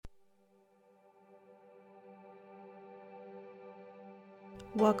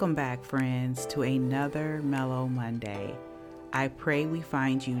Welcome back, friends, to another Mellow Monday. I pray we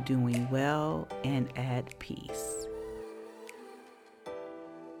find you doing well and at peace.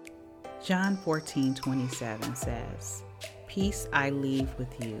 John 14:27 says, "Peace I leave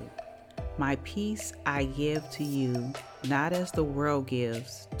with you. My peace I give to you, not as the world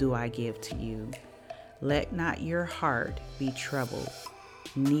gives do I give to you. Let not your heart be troubled,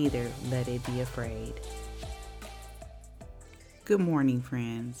 neither let it be afraid." Good morning,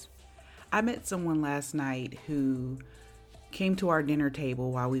 friends. I met someone last night who came to our dinner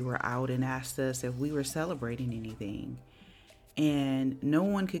table while we were out and asked us if we were celebrating anything. And no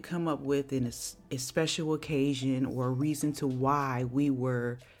one could come up with a special occasion or a reason to why we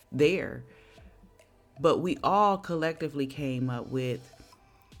were there. But we all collectively came up with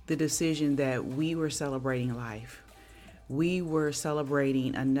the decision that we were celebrating life. We were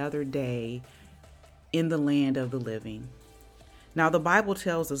celebrating another day in the land of the living. Now, the Bible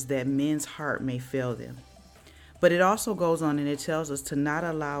tells us that men's heart may fail them, but it also goes on and it tells us to not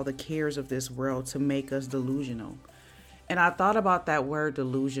allow the cares of this world to make us delusional. And I thought about that word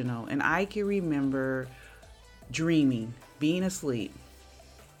delusional, and I can remember dreaming, being asleep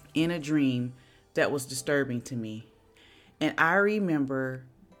in a dream that was disturbing to me. And I remember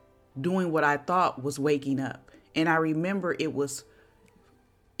doing what I thought was waking up. And I remember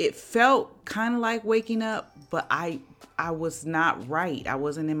it felt kind of like waking up, but I was not right. I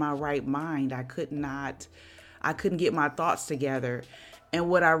wasn't in my right mind. I couldn't get my thoughts together. And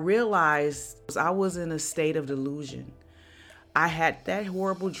what I realized was I was in a state of delusion. I had that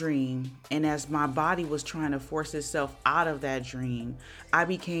horrible dream, and as my body was trying to force itself out of that dream, I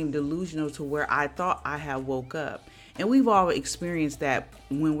became delusional to where I thought I had woke up. And we've all experienced that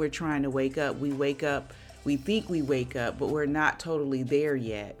when we're trying to wake up. We wake up, we think we wake up, but we're not totally there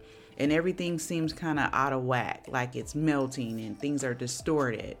yet. And everything seems kind of out of whack, like it's melting and things are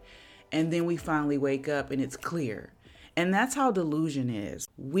distorted. And then we finally wake up and it's clear. And that's how delusion is.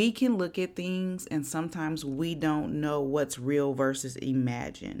 We can look at things and sometimes we don't know what's real versus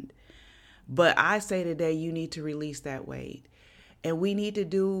imagined. But I say today, you need to release that weight. And we need to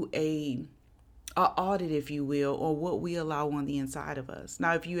do a audit, if you will, on what we allow on the inside of us.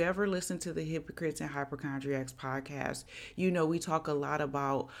 Now, if you ever listen to the Hypocrites and Hypochondriacs podcast, you know we talk a lot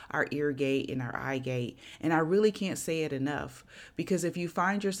about our ear gate and our eye gate. And I really can't say it enough, because if you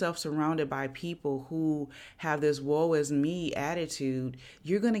find yourself surrounded by people who have this woe is me attitude,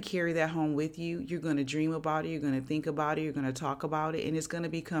 you're going to carry that home with you. You're going to dream about it. You're going to think about it. You're going to talk about it, and it's going to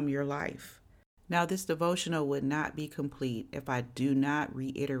become your life. Now, this devotional would not be complete if I do not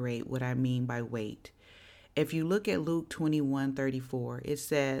reiterate what I mean by wait. If you look at Luke 21:34, it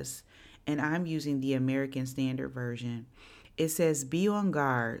says, and I'm using the American Standard Version, it says, "Be on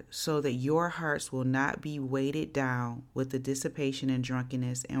guard so that your hearts will not be weighted down with the dissipation and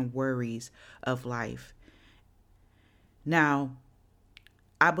drunkenness and worries of life." Now,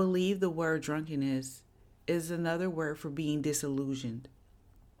 I believe the word drunkenness is another word for being disillusioned.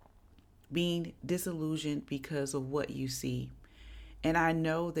 Being disillusioned because of what you see. And I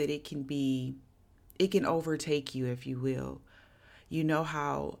know that it can overtake you, if you will. You know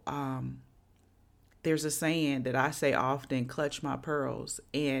how there's a saying that I say often, clutch my pearls.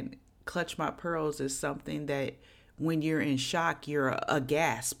 And clutch my pearls is something that when you're in shock, you're a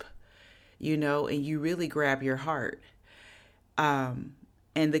gasp, and you really grab your heart. And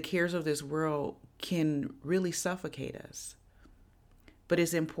the cares of this world can really suffocate us. But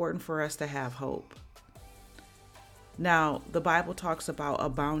it's important for us to have hope. Now, the Bible talks about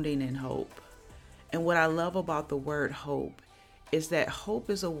abounding in hope. And what I love about the word hope is that hope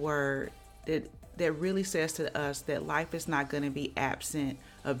is a word that really says to us that life is not going to be absent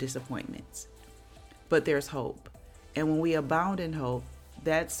of disappointments. But there's hope. And when we abound in hope,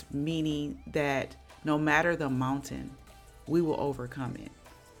 that's meaning that no matter the mountain, we will overcome it.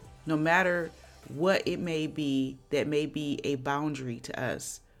 No matter what it may be that may be a boundary to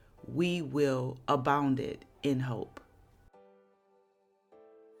us, we will abound it in hope.